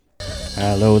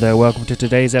Hello there, welcome to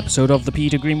today's episode of the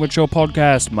Peter Greenwood Show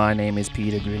podcast. My name is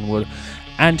Peter Greenwood,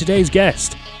 and today's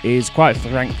guest is, quite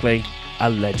frankly, a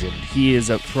legend. He is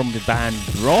from the band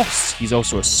Ross. He's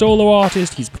also a solo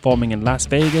artist. He's performing in Las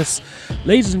Vegas.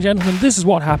 Ladies and gentlemen, this is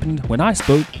what happened when I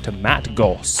spoke to Matt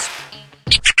Goss.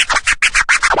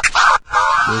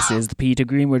 This is the Peter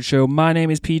Greenwood Show. My name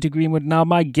is Peter Greenwood. Now,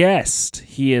 my guest,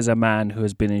 he is a man who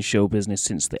has been in show business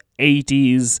since the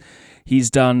 80s.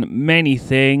 He's done many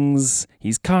things.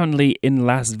 He's currently in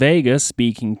Las Vegas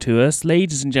speaking to us.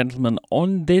 Ladies and gentlemen,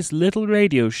 on this little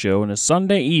radio show on a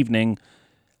Sunday evening,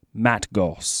 Matt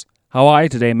Goss. How are you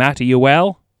today, Matt? Are you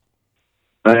well?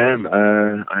 I am.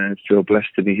 I feel blessed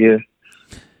to be here.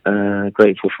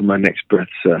 Grateful for my next breath,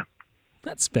 sir.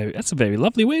 That's a very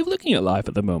lovely way of looking at life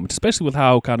at the moment, especially with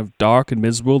how kind of dark and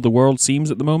miserable the world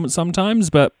seems at the moment sometimes.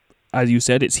 But as you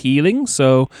said, it's healing,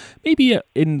 so maybe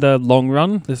in the long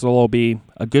run, this will all be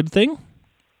a good thing.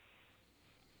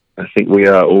 I think we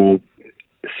are all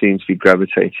seem to be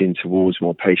gravitating towards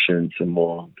more patience and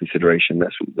more consideration.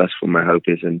 That's what my hope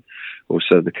is, and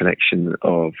also the connection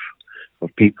of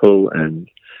people and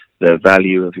the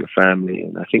value of your family.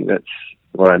 And I think that's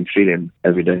what I'm feeling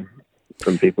every day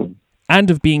from people. And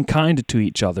of being kinder to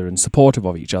each other and supportive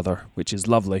of each other, which is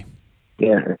lovely.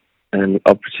 Yeah, and the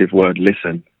operative word,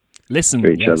 listen. Listen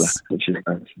to each yes. other, which is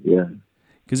nice, yeah.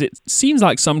 Because it seems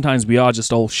like sometimes we are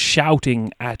just all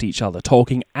shouting at each other,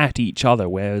 talking at each other,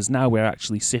 whereas now we're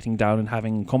actually sitting down and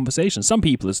having conversations. Some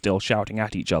people are still shouting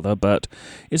at each other, but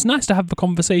it's nice to have the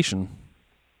conversation.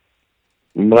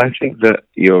 Well, I think that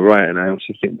you're right, and I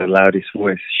also think the loudest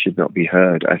voice should not be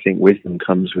heard. I think wisdom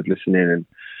comes with listening, and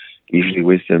usually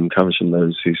wisdom comes from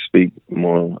those who speak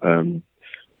more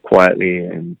quietly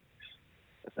and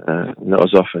not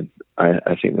as often.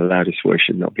 I think the loudest voice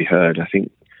should not be heard. I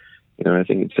think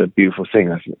it's a beautiful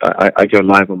thing. I go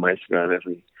live on my Instagram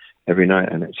every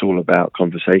night, and it's all about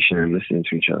conversation and listening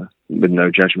to each other with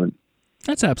no judgment.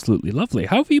 That's absolutely lovely.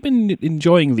 How have you been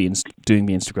enjoying doing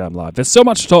the Instagram live? There's so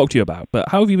much to talk to you about, but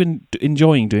how have you been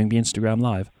enjoying doing the Instagram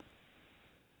live?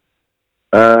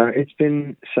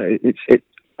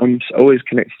 I'm always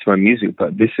connected to my music,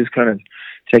 but this is kind of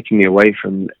taking me away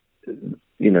from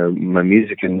my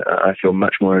music, and I feel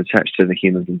much more attached to the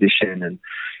human condition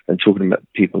and talking about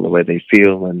people, the way they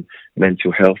feel, and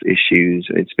mental health issues.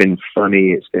 It's been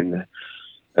funny, it's been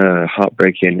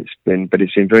heartbreaking, but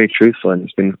it's been very truthful, and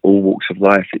it's been all walks of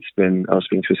life. I was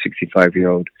speaking to a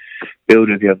 65-year-old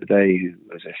builder the other day who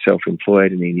was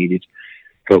self-employed, and he needed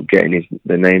help getting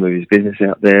the name of his business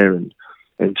out there, and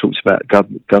talks about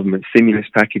government stimulus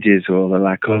packages or the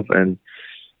lack of, and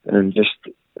then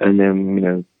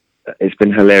it's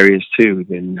been hilarious too. We've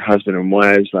been husband and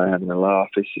wives, like having a laugh.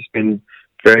 It's just been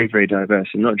very, very diverse,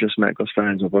 and not just Matt Goss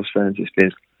fans or Goss fans. It's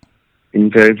been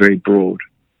very, very broad.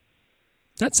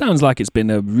 That sounds like it's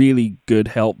been a really good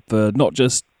help for not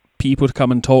just people to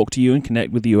come and talk to you and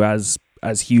connect with you as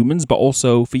humans, but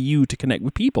also for you to connect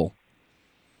with people.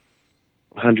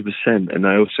 100%. And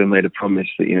I also made a promise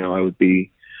that I would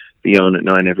be on at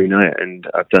 9 every night, and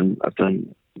I've done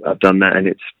that, and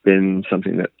it's been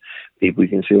something that people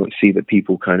can see that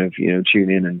people kind of tune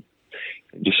in and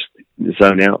just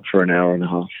zone out for an hour and a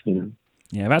half.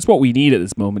 Yeah, that's what we need at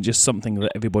this moment. Just something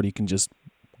that everybody can just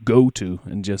go to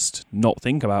and just not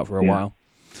think about for a while.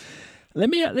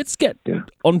 Let's get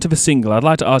onto the single. I'd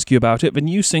like to ask you about it. The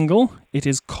new single. It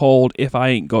is called "If I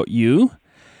Ain't Got You."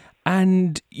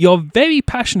 And you're very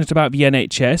passionate about the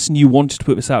NHS, and you wanted to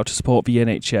put this out to support the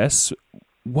NHS.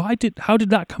 How did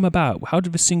that come about? How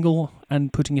did the single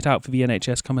and putting it out for the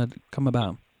NHS come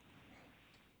about?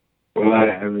 Well,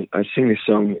 I sing this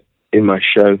song in my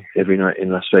show every night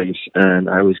in Las Vegas, and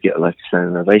I always get a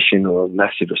standing ovation or a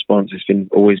massive response.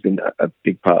 It's always been a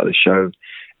big part of the show,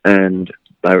 and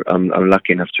I'm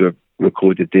lucky enough to have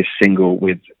recorded this single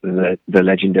with the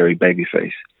legendary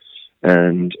Babyface.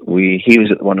 And he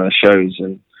was at one of the shows,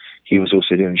 and he was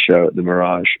also doing a show at the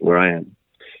Mirage where I am.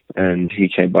 And he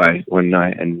came by one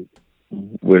night, and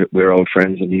we're old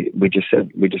friends, and we just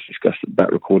discussed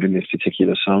about recording this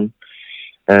particular song.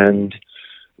 And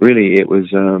really, it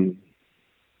was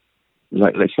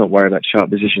let's not worry about chart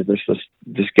positions. Let's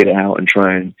just get it out and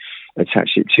try and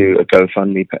attach it to a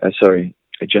GoFundMe,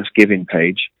 a Just Giving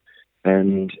page.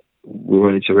 And we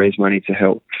wanted to raise money to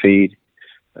help feed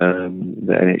the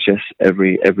NHS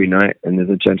every night. And there's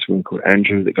a gentleman called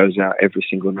Andrew that goes out every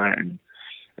single night and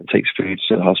takes food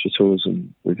to the hospitals,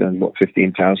 and we've done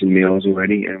 15,000 meals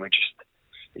already, and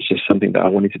it's just something that I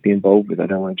wanted to be involved with. I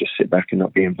don't want to just sit back and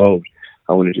not be involved.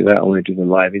 I want to do that. I want to do the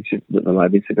live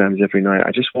Instagrams every night.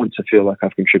 I just want to feel like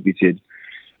I've contributed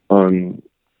on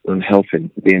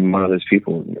helping, being one of those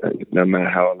people. No matter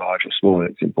how large or small,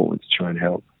 it's important to try and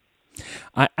help.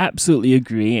 I absolutely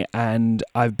agree, and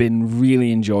I've been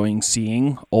really enjoying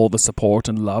seeing all the support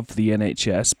and love for the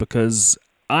NHS, because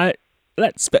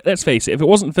let's face it, if it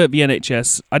wasn't for the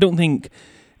NHS, I don't think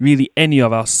really any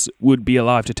of us would be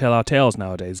alive to tell our tales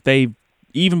nowadays.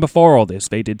 Even before all this,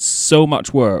 they did so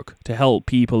much work to help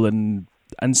people and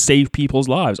save people's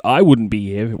lives. I wouldn't be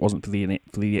here if it wasn't for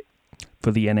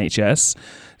the NHS.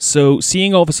 So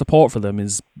seeing all the support for them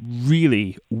is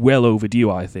really well overdue,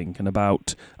 I think, and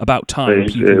about time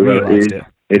people realised it.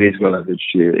 It is well overdue.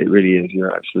 It really is.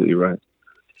 You're absolutely right.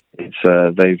 It's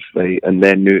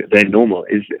their normal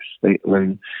is this.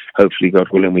 When hopefully, God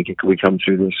willing, we come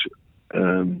through this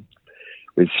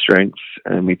with strength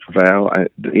and we prevail.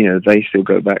 They still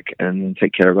go back and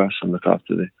take care of us and look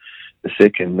after the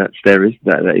sick, and that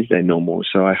is their normal.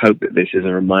 So I hope that this is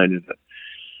a reminder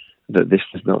that this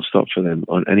does not stop for them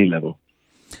on any level.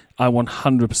 I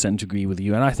 100% agree with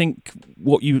you, and I think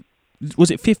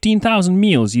was it 15,000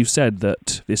 meals you said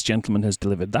that this gentleman has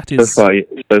delivered? That is so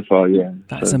far, yeah.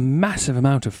 That's a massive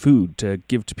amount of food to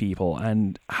give to people.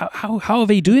 And how are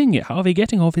they doing it? How are they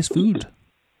getting all this food?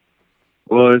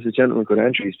 Well, there's a gentleman called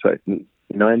Andrew. He's put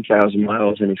 9,000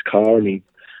 miles in his car, and he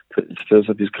fills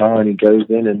up his car and he goes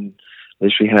in and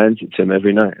literally hands it to him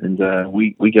every night. And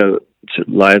we go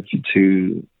live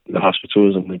to the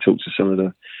hospitals and we talk to some of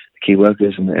the key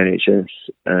workers in the NHS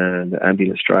and the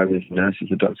ambulance drivers, nurses,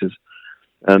 and doctors.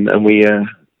 And we're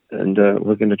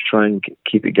going to try and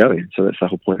keep it going. So that's the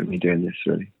whole point of me doing this,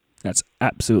 really. That's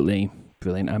absolutely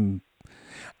brilliant.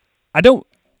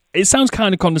 It sounds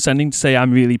kind of condescending to say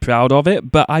I'm really proud of it,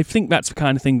 but I think that's the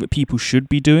kind of thing that people should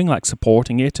be doing, like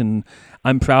supporting it. And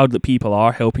I'm proud that people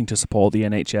are helping to support the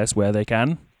NHS where they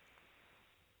can.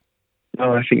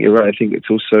 No, I think you're right. I think it's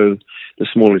also the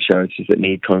smaller charities that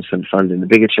need constant funding. The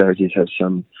bigger charities have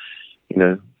some,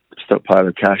 stockpile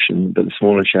of cash, but the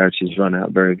smaller charities run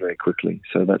out very, very quickly.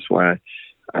 So that's why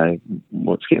I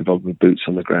want to get involved with boots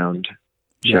on the ground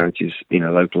charities,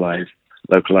 localized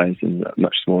and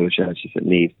much smaller charities that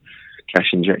need cash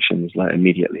injections like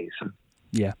immediately. So.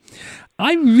 Yeah.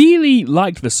 I really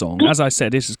liked the song. As I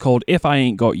said, this is called If I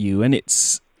Ain't Got You, and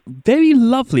it's very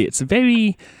lovely. It's a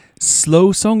very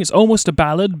slow song. It's almost a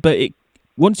ballad, but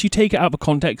once you take it out of the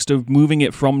context of moving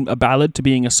it from a ballad to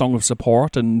being a song of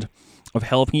support and of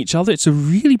helping each other, it's a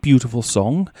really beautiful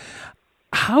song.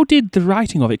 How did the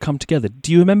writing of it come together?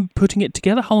 Do you remember putting it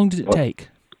together? How long did it take?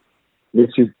 This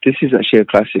is actually a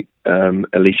classic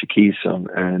Alicia Keys song,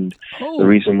 and the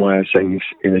reason why I sang this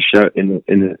in the show in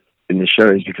the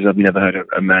show is because I've never heard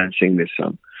a man sing this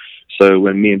song. So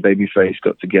when me and Babyface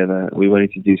got together, we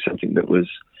wanted to do something that was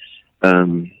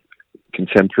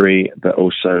contemporary, but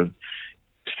also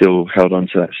still held on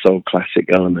to that soul classic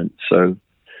element. So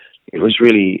it was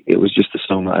just a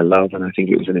song that I love, and I think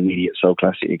it was an immediate soul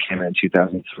classic. It came out in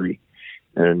 2003,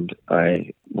 and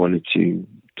I wanted to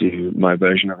do my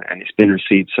version of it, and it's been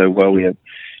received so well.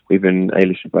 We've been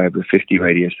A-listed by over 50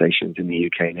 radio stations in the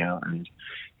UK now, and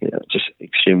just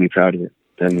extremely proud of it,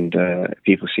 and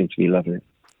people seem to be loving it.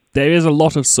 There is a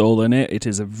lot of soul in it. It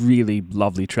is a really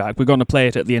lovely track. We're going to play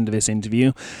it at the end of this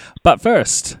interview. But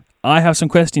first, I have some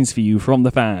questions for you from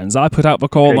the fans. I put out the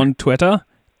call on Twitter,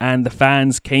 and the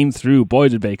fans came through. Boy,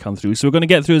 did they come through. So we're going to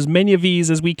get through as many of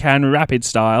these as we can, rapid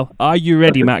style. Are you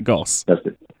ready, Matt Goss? That's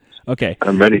it. Okay.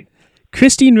 I'm ready.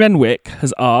 Christine Renwick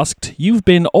has asked, you've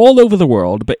been all over the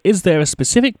world, but is there a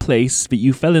specific place that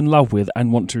you fell in love with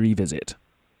and want to revisit?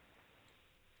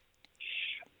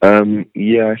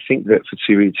 I think that for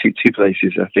two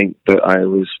places, I think that I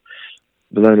was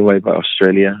blown away by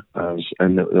Australia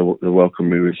and the welcome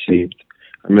we received.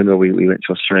 I remember we went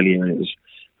to Australia and it was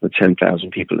with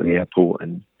 10,000 people at the airport,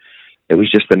 and it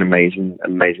was just an amazing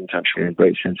country and a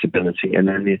great sensibility. And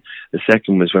then the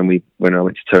second was when I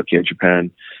went to Tokyo,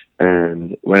 Japan.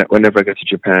 And whenever I go to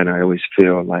Japan, I always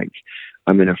feel like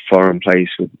I'm in a foreign place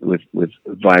with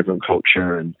vibrant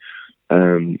culture, and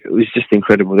it was just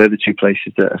incredible. They're the two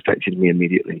places that affected me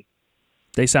immediately.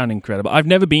 They sound incredible. I've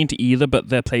never been to either, but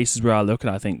they're places where I look and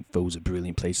I think those are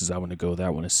brilliant places. I want to go there. I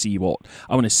want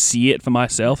to see it for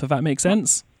myself, if that makes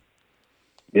sense.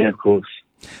 Yeah, of course.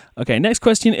 Okay, next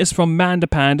question is from Manda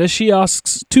Panda. She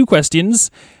asks two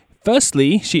questions.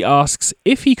 Firstly, she asks,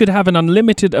 if he could have an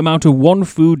unlimited amount of one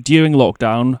food during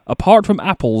lockdown, apart from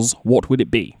apples, what would it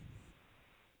be?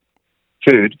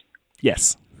 Food?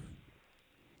 Yes.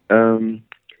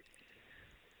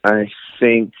 I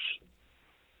think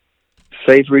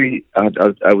savory,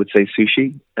 I would say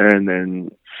sushi, and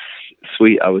then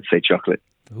sweet, I would say chocolate.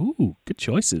 Ooh, good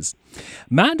choices.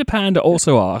 Manda Panda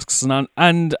also asks,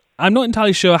 and I'm not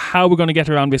entirely sure how we're going to get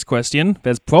around this question.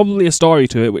 There's probably a story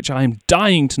to it, which I'm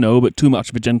dying to know, but too much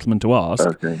of a gentleman to ask.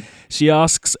 Okay. She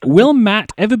asks, will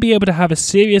Matt ever be able to have a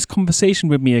serious conversation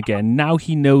with me again now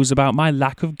he knows about my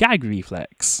lack of gag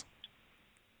reflex?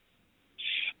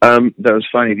 That was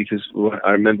funny because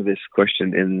I remember this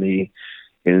question in the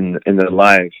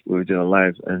live. We were doing a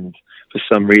live, and for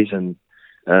some reason,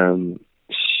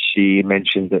 she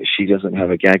mentioned that she doesn't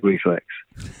have a gag reflex.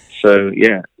 So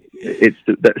yeah, it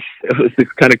was the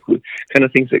kind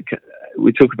of things that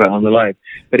we talk about on the live.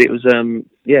 But it was I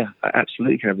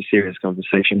absolutely can have a serious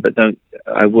conversation, but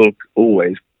I will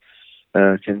always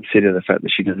consider the fact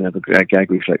that she doesn't have a gag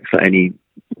reflex like any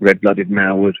red-blooded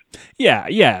male would.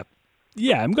 Yeah.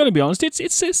 I'm going to be honest.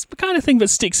 It's the kind of thing that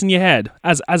sticks in your head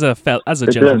as a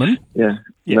gentleman. Does.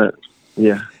 Yeah. No,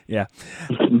 yeah. Yeah.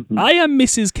 I am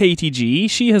Mrs. KTG.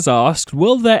 She has asked,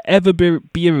 will there ever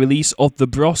be a release of the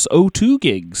Bros O2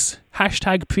 gigs?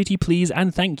 # pretty please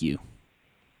and thank you.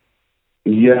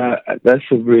 Yeah, that's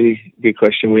a really good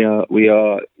question. We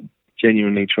are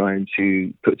genuinely trying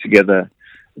to put together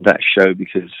that show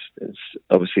because it's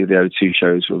obviously the O2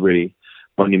 shows were really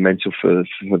monumental for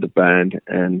the band,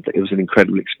 and it was an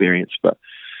incredible experience. But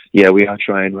yeah, we are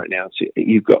trying right now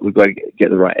we've got to get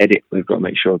the right edit. We've got to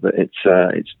make sure that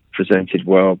it's presented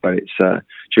well. But it's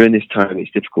during this time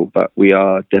it's difficult. But we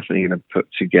are definitely going to put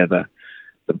together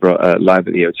the live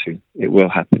at the O2. It will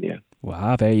happen. Yeah.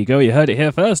 Wow, there you go. You heard it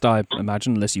here first, I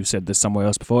imagine, unless you've said this somewhere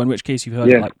else before, in which case you've heard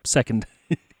it like second.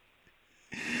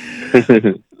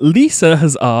 Lisa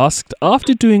has asked,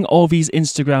 after doing all these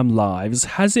Instagram lives,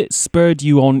 has it spurred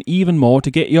you on even more to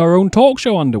get your own talk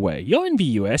show underway? You're in the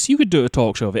US, you could do a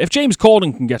talk show of it. If James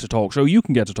Corden can get a talk show, you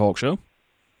can get a talk show.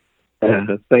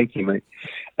 Thank you, mate.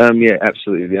 Yeah,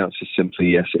 absolutely. The answer is simply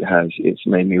yes, it has. It's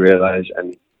made me realise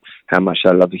and how much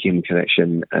I love the human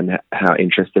connection and how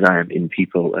interested I am in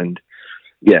people. And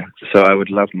yeah, so I would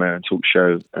love my own talk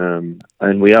show.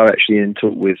 And we are actually in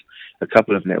talk with a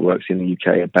couple of networks in the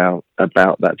UK about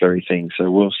that very thing. So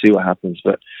we'll see what happens.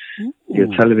 But yeah,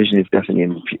 television is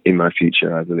definitely in my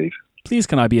future, I believe. Please,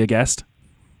 can I be a guest?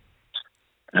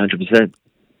 100%.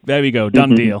 There we go.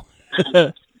 Done deal.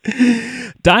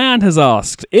 Diane has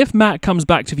asked, if Matt comes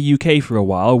back to the UK for a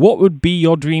while, what would be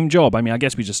your dream job? I mean, I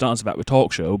guess we just answered that with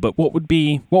talk show, but what would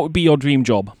be your dream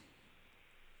job?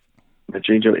 My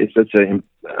dream job is I'm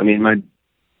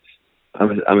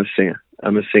a singer.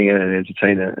 I'm a singer and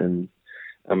entertainer, and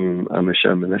I'm a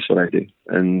showman. That's what I do,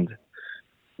 and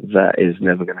that is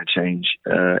never going to change.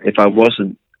 If I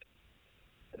wasn't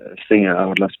a singer, I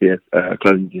would love to be a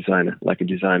clothing designer, like a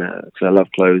designer, because I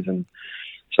love clothes. And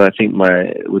so I think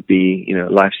it would be,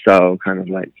 lifestyle, kind of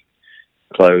like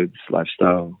clothes,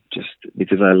 lifestyle, just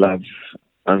because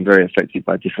I'm very affected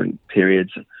by different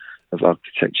periods of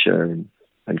architecture and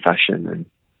fashion. And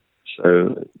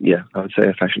so, yeah, I would say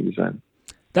a fashion designer.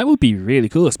 That would be really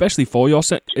cool, especially for your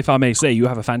if I may say. You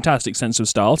have a fantastic sense of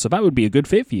style, so that would be a good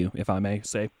fit for you, if I may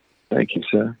say. Thank you,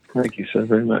 sir. Thank you, sir,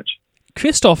 very much.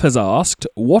 Christoph has asked,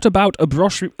 what about a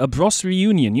Bros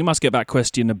reunion? You must get that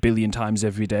question a billion times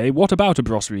every day. What about a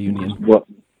Bros reunion? Well,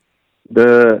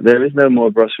 there is no more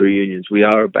Bros reunions. We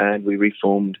are a band. We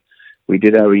reformed. We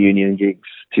did our reunion gigs,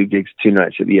 2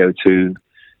 nights at the O2,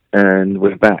 and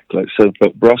we're back. But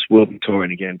Bros will be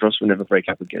touring again. Bros will never break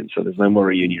up again, so there's no more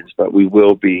reunions. But we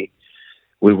will be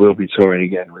touring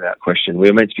again without question. We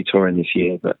were meant to be touring this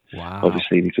year, but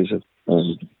obviously because of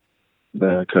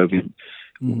the COVID,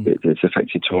 it's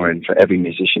affected touring for every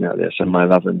musician out there. So my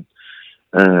love and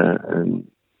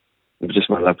just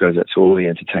my love goes out to all the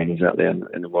entertainers out there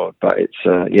in the world. But it's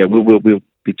we'll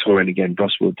be touring again.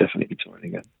 Bros will definitely be touring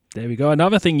again. There we go.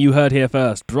 Another thing you heard here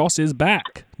first. Bros is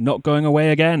back, not going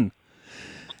away again.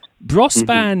 Bros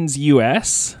Fans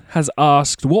US has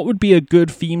asked, what would be a good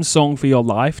theme song for your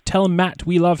life? Tell Matt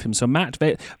we love him. So Matt,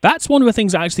 that's one of the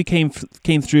things that actually came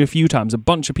through a few times. A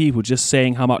bunch of people just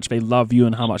saying how much they love you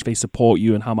and how much they support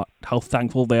you and how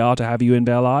thankful they are to have you in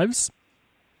their lives.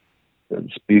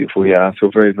 That's beautiful. Yeah, I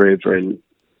feel very, very, very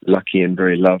lucky and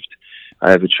very loved.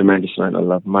 I have a tremendous amount of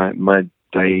love. My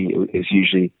day is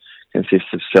usually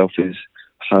consists of selfies,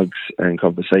 hugs, and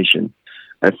conversation.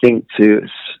 I think to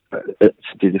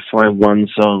define one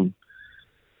song,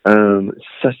 it's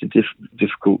such a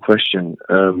difficult question.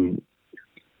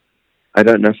 I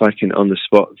don't know if I can on the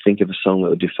spot think of a song that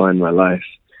would define my life,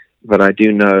 but I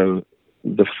do know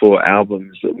the 4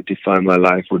 albums that would define my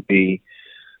life would be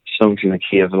Songs in the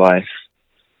Key of Life,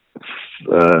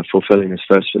 Fulfilling His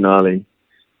First Finale,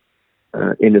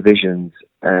 Inner Visions,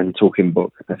 and Talking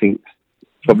Book. I think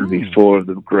probably 4 of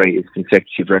the greatest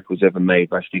consecutive records ever made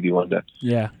by Stevie Wonder.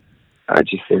 Yeah. I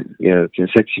just think,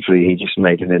 consecutively he just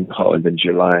made it in Hotter Than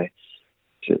July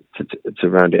to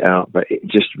round it out. But it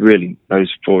just really,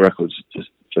 those 4 records just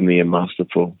for me are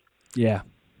masterful. Yeah,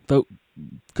 though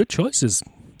good choices.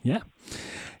 Yeah.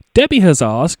 Debbie has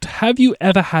asked, have you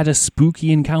ever had a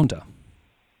spooky encounter?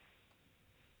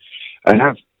 I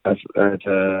have.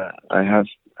 I have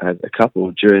had a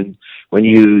couple during when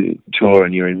you tour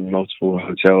and you're in multiple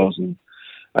hotels, and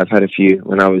I've had a few.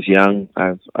 When I was young,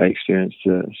 I experienced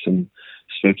some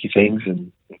spooky things,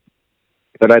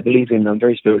 but I believe in. I'm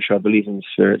very spiritual. I believe in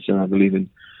spirits, and I believe in.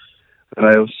 But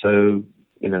I also,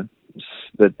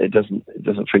 that it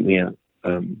doesn't freak me out.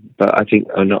 But I think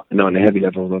not on a heavy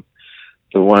level.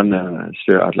 The one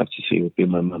spirit I'd love to see would be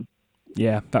my mum.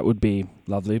 Yeah, that would be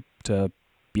lovely to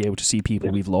be able to see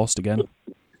people we've lost again.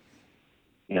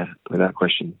 Yeah, without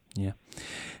question. Yeah.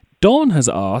 Dawn has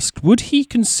asked, would he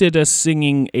consider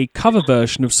singing a cover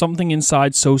version of Something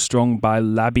Inside So Strong by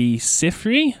Labi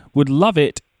Siffre? Would love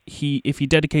it if he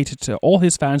dedicated to all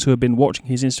his fans who have been watching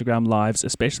his Instagram lives,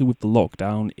 especially with the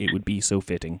lockdown. It would be so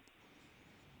fitting.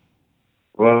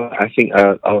 Well, I think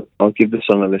I'll give the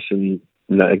song a listen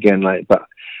again. But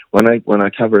when I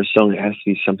cover a song, it has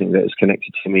to be something that is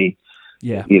connected to me.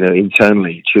 Yeah.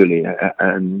 Internally, truly,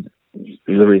 and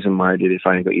the reason why I did If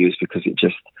I Ain't Got You is because it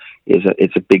just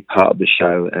it's a big part of the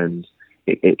show, and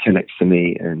it connects to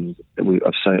me, and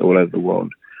I've sung it all over the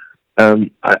world. When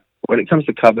it comes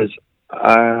to covers,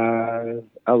 I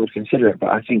would consider it, but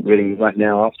I think really right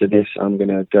now after this, I'm going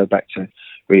to go back to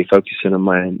really focusing on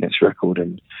my next record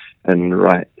and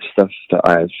write stuff that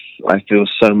I feel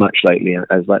so much lately,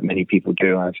 as like many people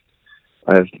do.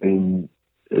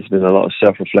 There's been a lot of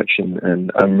self-reflection, and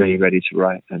I'm really ready to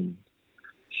write. And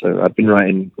so I've been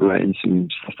writing some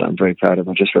stuff that I'm very proud of.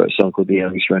 I just wrote a song called The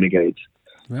Youngest Renegades,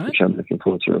 which I'm looking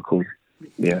forward to record.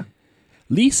 Yeah.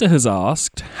 Lisa has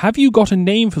asked, have you got a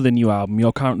name for the new album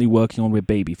you're currently working on with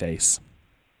Babyface?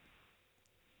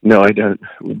 No, I don't,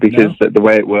 because the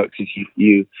way it works is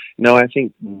I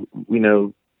think,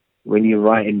 when you're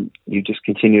writing, you just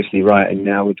continuously write. And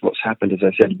now with what's happened, as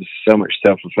I said, with so much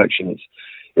self-reflection,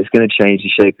 it's going to change the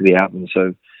shape of the album.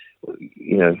 So,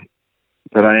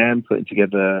 but I am putting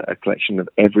together a collection of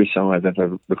every song I've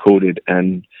ever recorded,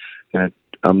 and I'm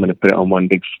going to put it on one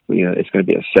big, it's going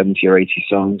to be 70 or 80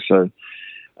 songs. So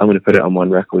I'm going to put it on one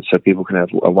record so people can have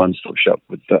a one-stop shop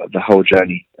with the whole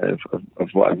journey of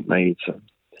what I've made. So,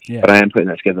 yeah. But I am putting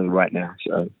that together right now.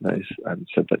 So I haven't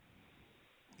said that.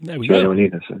 There we go. Anyone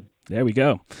either, so. There we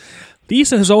go.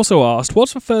 Lisa has also asked,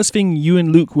 what's the first thing you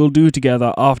and Luke will do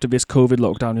together after this COVID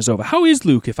lockdown is over? How is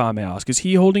Luke, if I may ask? Is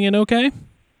he holding in okay?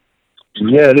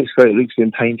 Yeah, Luke's great. Luke's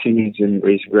been painting.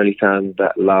 He's really found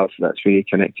that love that's really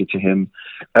connected to him.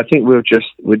 I think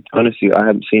honestly, I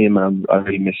haven't seen him. I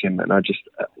really miss him, and I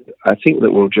think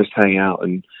that we'll just hang out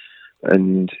and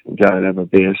go and have a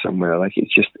beer somewhere. Like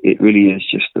it really is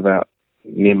just about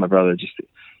me and my brother. Just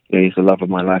he's the love of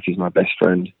my life. He's my best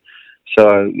friend.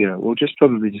 So, we'll just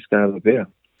probably just go have a beer.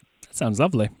 That sounds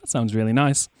lovely. That sounds really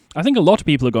nice. I think a lot of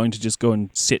people are going to just go and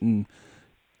sit and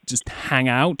just hang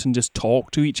out and just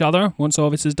talk to each other once all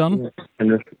this is done.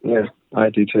 Yeah, I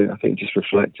do too. I think just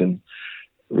reflect and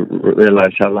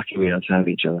realise how lucky we are to have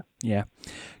each other. Yeah.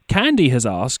 Candy has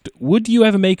asked, would you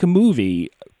ever make a movie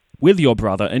with your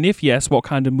brother? And if yes, what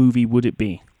kind of movie would it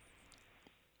be?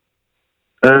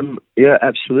 Yeah,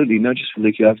 absolutely. Not just for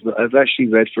Lucy. I've actually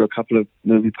read for a couple of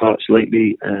movie parts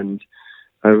lately, and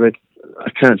I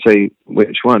can't say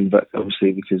which one, but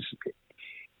obviously because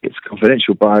it's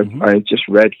confidential, but I just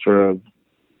read for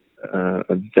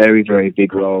a very, very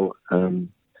big role.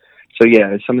 So yeah,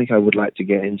 it's something I would like to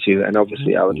get into, and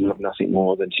obviously I would love nothing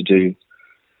more than to do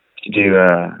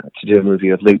a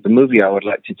movie with Luke. The movie I would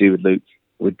like to do with Luke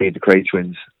would be The Cray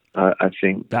Twins. I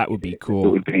think that would be cool. It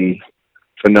would be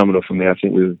phenomenal for me. I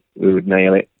think we would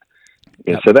nail it.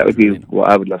 Yeah, so that would be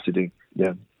what I would love to do.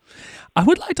 Yeah. I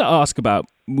would like to ask about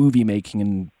movie making,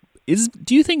 and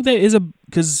do you think there is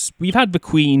because we've had the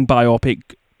Queen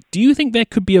biopic, do you think there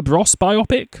could be a Bros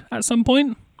biopic at some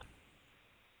point?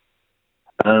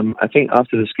 I think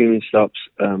after the Screaming Stops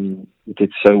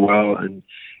did so well, and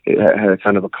it had a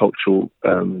kind of a cultural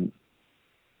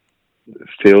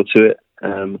feel to it,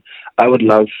 I would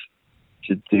love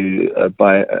to do a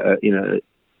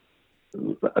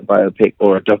biopic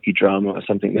or a docudrama or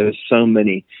something. There's so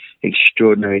many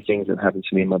extraordinary things that happened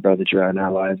to me and my brother during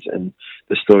our lives, and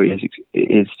the story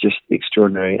is just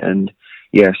extraordinary. And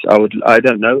yes, I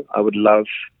don't know. I would love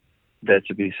there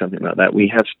to be something like that. We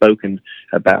have spoken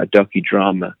about a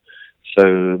docudrama,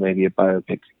 so maybe a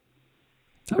biopic.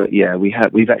 But yeah,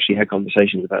 we've actually had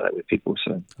conversations about that with people.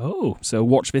 So so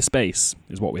watch this space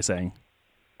is what we're saying.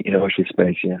 Watch this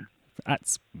space. Yeah.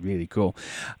 That's really cool.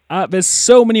 There's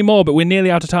so many more, but we're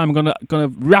nearly out of time. I'm gonna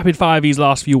rapid fire these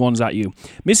last few ones at you.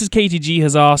 Mrs. KTG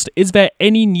has asked, is there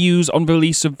any news on the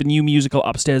release of the new musical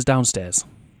Upstairs Downstairs?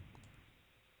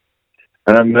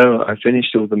 No, I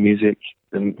finished all the music,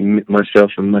 and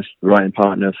myself and my writing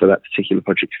partner for that particular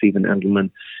project, Stephen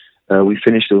Andelman. We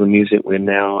finished all the music. We're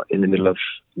now in the middle of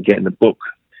getting the book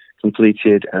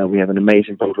completed. We have an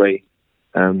amazing Broadway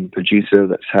producer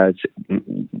that's had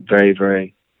very,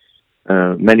 very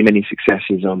many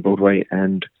successes on Broadway,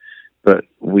 but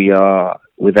we are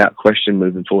without question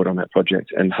moving forward on that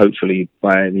project, and hopefully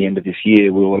by the end of this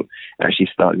year we will actually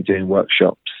start doing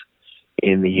workshops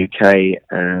in the UK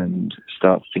and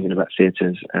start thinking about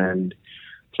theatres and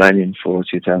planning for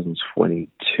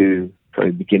 2022,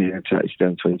 probably beginning of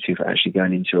 2022, for actually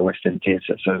going into a West End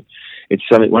theatre. So it's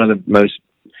one of the most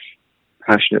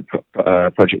passionate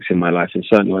projects in my life, and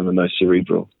certainly one of the most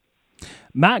cerebral.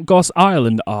 Matt Goss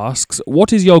Ireland asks,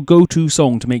 what is your go-to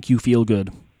song to make you feel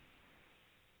good?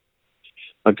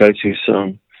 My go-to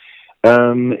song?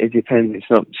 It depends. It's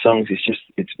not songs,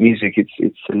 it's music.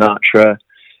 It's Sinatra.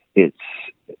 It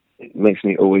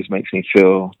always makes me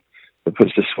feel, it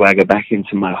puts the swagger back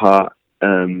into my heart.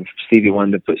 Stevie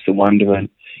Wonder puts the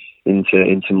wonderment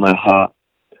into my heart.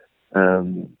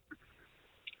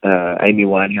 Amy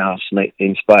Winehouse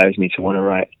inspires me to want to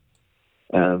write,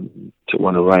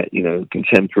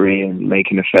 contemporary and make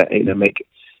an effect,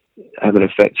 have an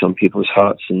effect on people's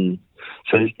hearts. And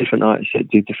so there's different artists that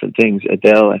do different things.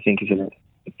 Adele, I think, is a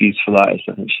beautiful artist.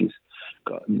 I think she's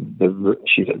got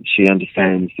she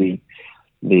understands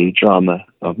the drama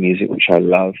of music, which I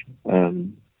love.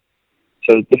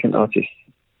 So different artists.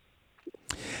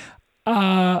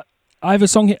 I have a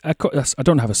song here. I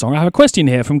don't have a song. I have a question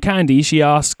here from Candy. She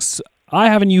asks, I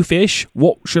have a new fish.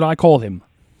 What should I call him?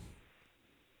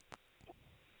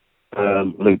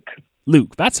 Luke.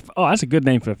 Luke. That's a good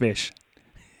name for a fish.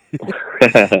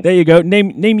 There you go.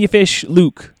 Name your fish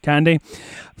Luke, Candy.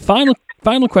 Final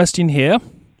question here,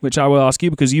 which I will ask you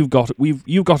because you've got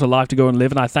a life to go and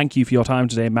live, and I thank you for your time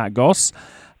today, Matt Goss.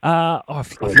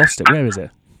 I've lost it. Where is it?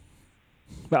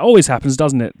 That always happens,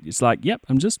 doesn't it? It's like, yep,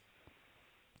 I'm just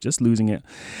losing it.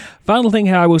 Final thing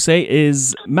here I will say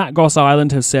is Matt Goss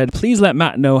Ireland has said, please let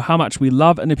Matt know how much we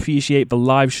love and appreciate the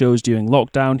live shows during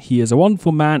lockdown. He is a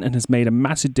wonderful man and has made a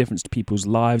massive difference to people's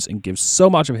lives and gives so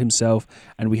much of himself,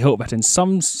 and we hope that in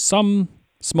some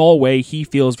small way he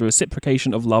feels the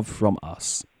reciprocation of love from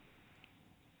us.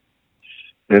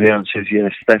 The answer is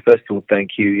yes. First of all,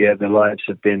 thank you. Yeah, the lives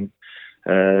have been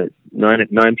 9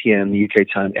 p.m. UK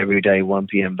time every day, 1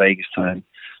 p.m. Vegas time.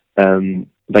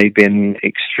 They've been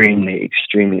extremely,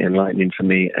 extremely enlightening for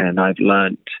me, and I've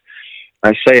learned.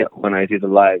 I say it when I do the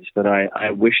lives, but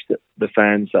I wish that the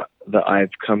fans that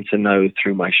I've come to know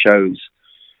through my shows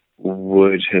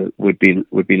would be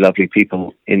lovely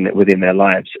people within their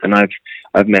lives. And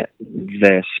I've met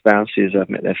their spouses, I've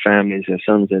met their families, their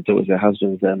sons, their daughters, their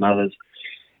husbands, their mothers.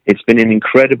 It's been an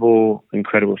incredible,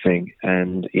 incredible thing.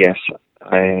 And yes,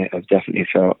 I have definitely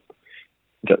felt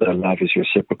that the love is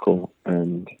reciprocal,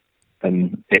 and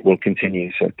it will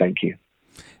continue. So thank you.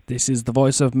 This is the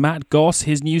voice of Matt Goss.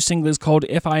 His new single is called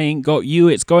If I Ain't Got You.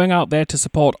 It's going out there to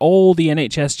support all the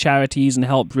NHS charities and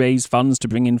help raise funds to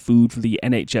bring in food for the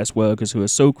NHS workers who are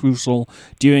so crucial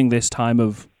during this time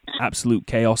of absolute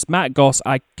chaos. Matt Goss,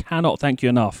 I cannot thank you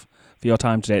enough for your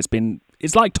time today.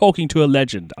 It's like talking to a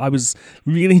legend. I was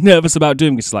really nervous about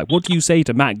doing this. Like, what do you say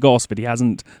to Matt Goss that he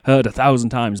hasn't heard 1,000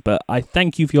 times? But I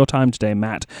thank you for your time today,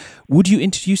 Matt. Would you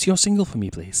introduce your single for me,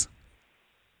 please?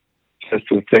 First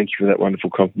of all, thank you for that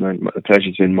wonderful compliment. The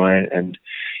pleasure's been mine. And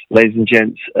ladies and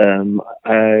gents,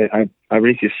 I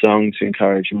released this song to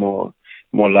encourage more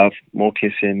love, more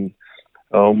kissing,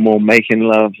 more making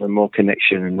love, and more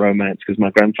connection and romance. Because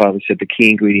my grandfather said the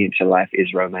key ingredient to life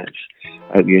is romance.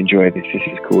 I hope you enjoy this. This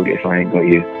is called If I Ain't Got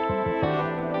You.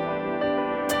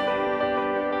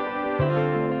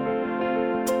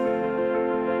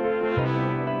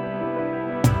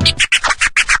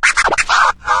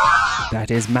 That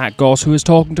is Matt Goss, who is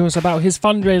talking to us about his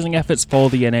fundraising efforts for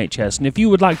the NHS. And if you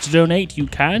would like to donate, you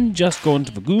can just go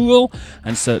onto the Google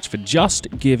and search for Just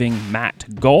Giving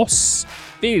Matt Goss.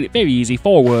 Very, very easy,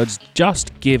 4 words,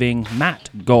 Just Giving Matt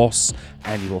Goss,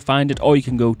 and you will find it. Or you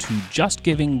can go to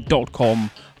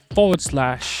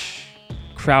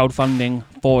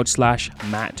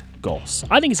justgiving.com/crowdfunding/Matt Goss.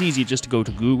 I think it's easier just to go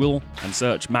to Google and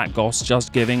search Matt Goss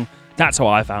Just Giving. That's how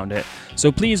I found it.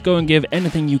 So please go and give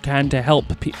anything you can to help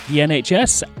the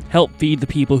NHS, help feed the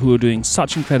people who are doing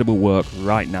such incredible work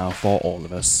right now for all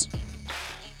of us.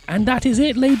 And that is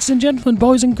it, ladies and gentlemen,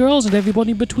 boys and girls, and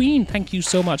everybody in between. Thank you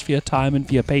so much for your time and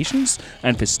for your patience,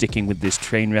 and for sticking with this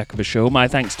train wreck of a show. My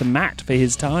thanks to Matt for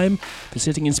his time, for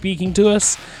sitting and speaking to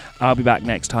us. I'll be back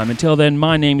next time. Until then,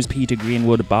 my name is Peter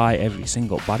Greenwood. Bye, every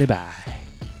single body. Bye.